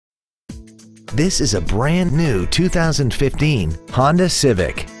This is a brand new 2015 Honda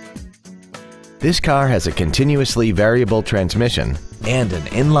Civic. This car has a continuously variable transmission and an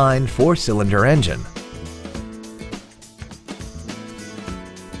inline 4-cylinder engine.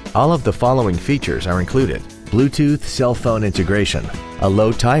 All of the following features are included: Bluetooth cell phone integration, a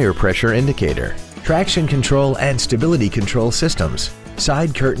low tire pressure indicator, traction control and stability control systems,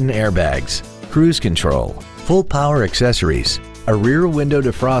 side curtain airbags, cruise control, full power accessories, a rear window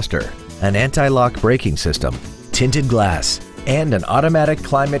defroster, an anti-lock braking system, tinted glass, and an automatic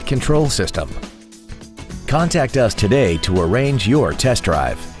climate control system. Contact us today to arrange your test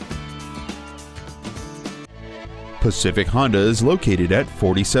drive. Pacific Honda is located at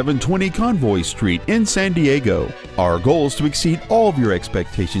 4720 Convoy Street in San Diego. Our goal is to exceed all of your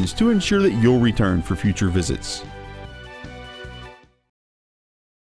expectations to ensure that you'll return for future visits.